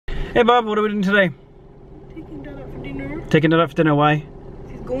Hey Bob, what are we doing today? Taking Dad out for dinner. Taking Dad out for dinner, why?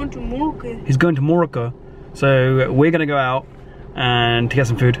 He's going to Morocco. He's going to Morocco. So we're gonna go out and to get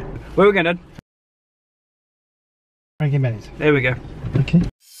some food. Where are we going, Dad? Frankie Benny's. There we go. Okay.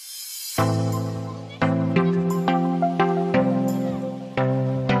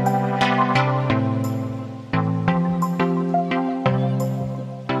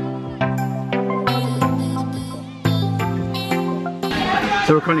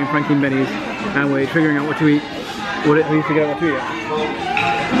 So we're currently in Frankie and Benny's and we're figuring out what to eat. Have you figured out what to eat yet?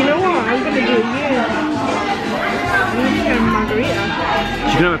 You know what? I'm gonna do you. I'm gonna get a margarita.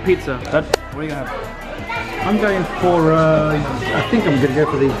 She's gonna have a pizza. Dad, what are you gonna have? I'm going for, I think I'm going to go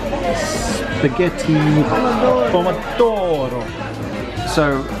for the spaghetti pomodoro.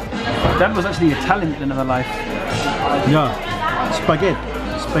 So, Dad was actually Italian in another life. Yeah,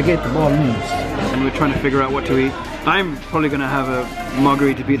 spaghetti bolognese. And we're trying to figure out what to eat. I'm probably gonna have a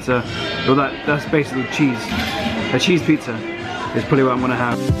margarita pizza. Well, that's basically cheese. A cheese pizza is probably what I'm gonna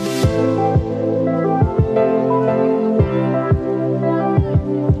have.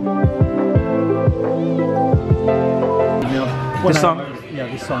 This song? Yeah,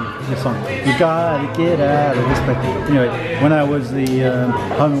 this song. You gotta get out of this place. Anyway, when I was the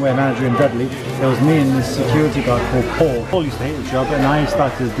home and away manager in Dudley, there was me and this security guard called Paul. Paul used to hate the job and I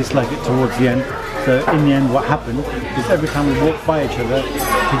started to dislike it towards the end. So in the end what happened is every time we walked by each other,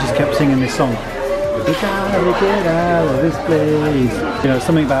 we just kept singing this song. We gotta get out of this place. You know,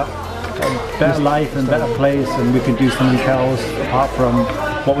 something about a better life and better place, and we can do something else apart from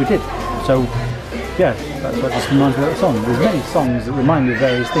what we did. So yeah, that's what just reminds me of that song. There's many songs that remind me of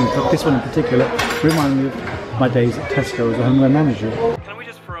various things, but this one in particular reminded me of my days at Tesco as a homeware manager. Can we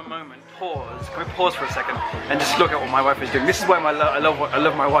just for a moment pause? Can we pause for a second and just look at what my wife is doing? This is why I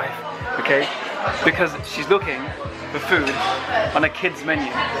love my wife, okay? Because she's looking for food on a kid's menu.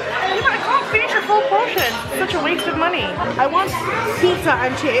 Yeah, but I can't finish a full portion. It's such a waste of money. I want pizza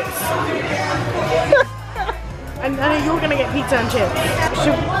and chips. And I know you're gonna get pizza and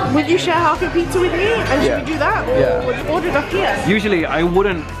chips. Would you share half your pizza with me? And should we do that? Or would you order it up here? Usually I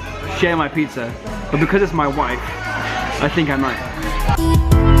wouldn't share my pizza, but because it's my wife, I think I might.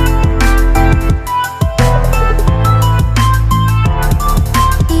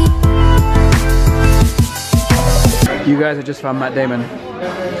 You guys have just found Matt Damon.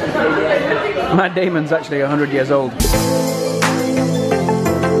 Matt Damon's actually 100 years old.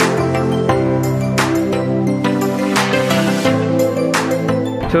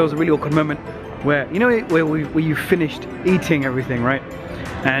 So it was a really awkward moment where, you know, where you finished eating everything, right?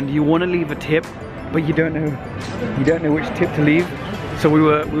 And you want to leave a tip, but you don't know which tip to leave. So we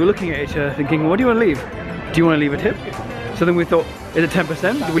were looking at each other thinking, what do you want to leave? Do you want to leave a tip? So then we thought, is it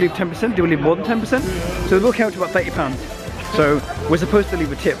 10%? Do we leave 10%? Do we leave more than 10%? So it will count to about £30. So we're supposed to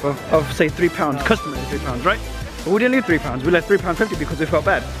leave a tip of say £3, customers £3, right? But we didn't leave £3, we left £3.50 because we felt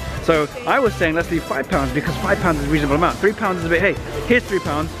bad. So I was saying let's leave £5 because £5 is a reasonable amount. £3 is a bit, hey, here's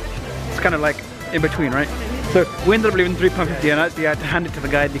 £3. It's kind of like in between, right? So we ended up leaving £3.50 and actually I had to hand it to the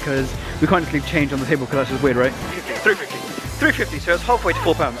guy because we can't just leave change on the table because that's just weird, right? £3.50, so it's halfway to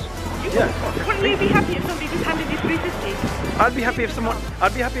 £4. Yeah. Wouldn't you be happy if somebody just handed you £3.50? I'd be happy if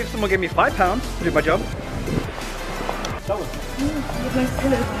someone gave me £5 to do my job.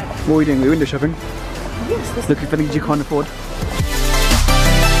 What are we doing? We're window shopping? Yes. Looking for things you can't afford.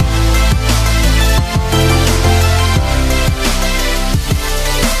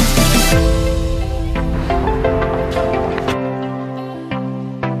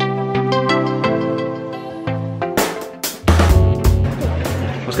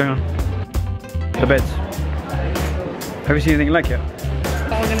 What's going on? The beds. Have you seen anything like it?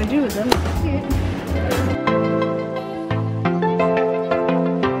 What we're gonna do with them?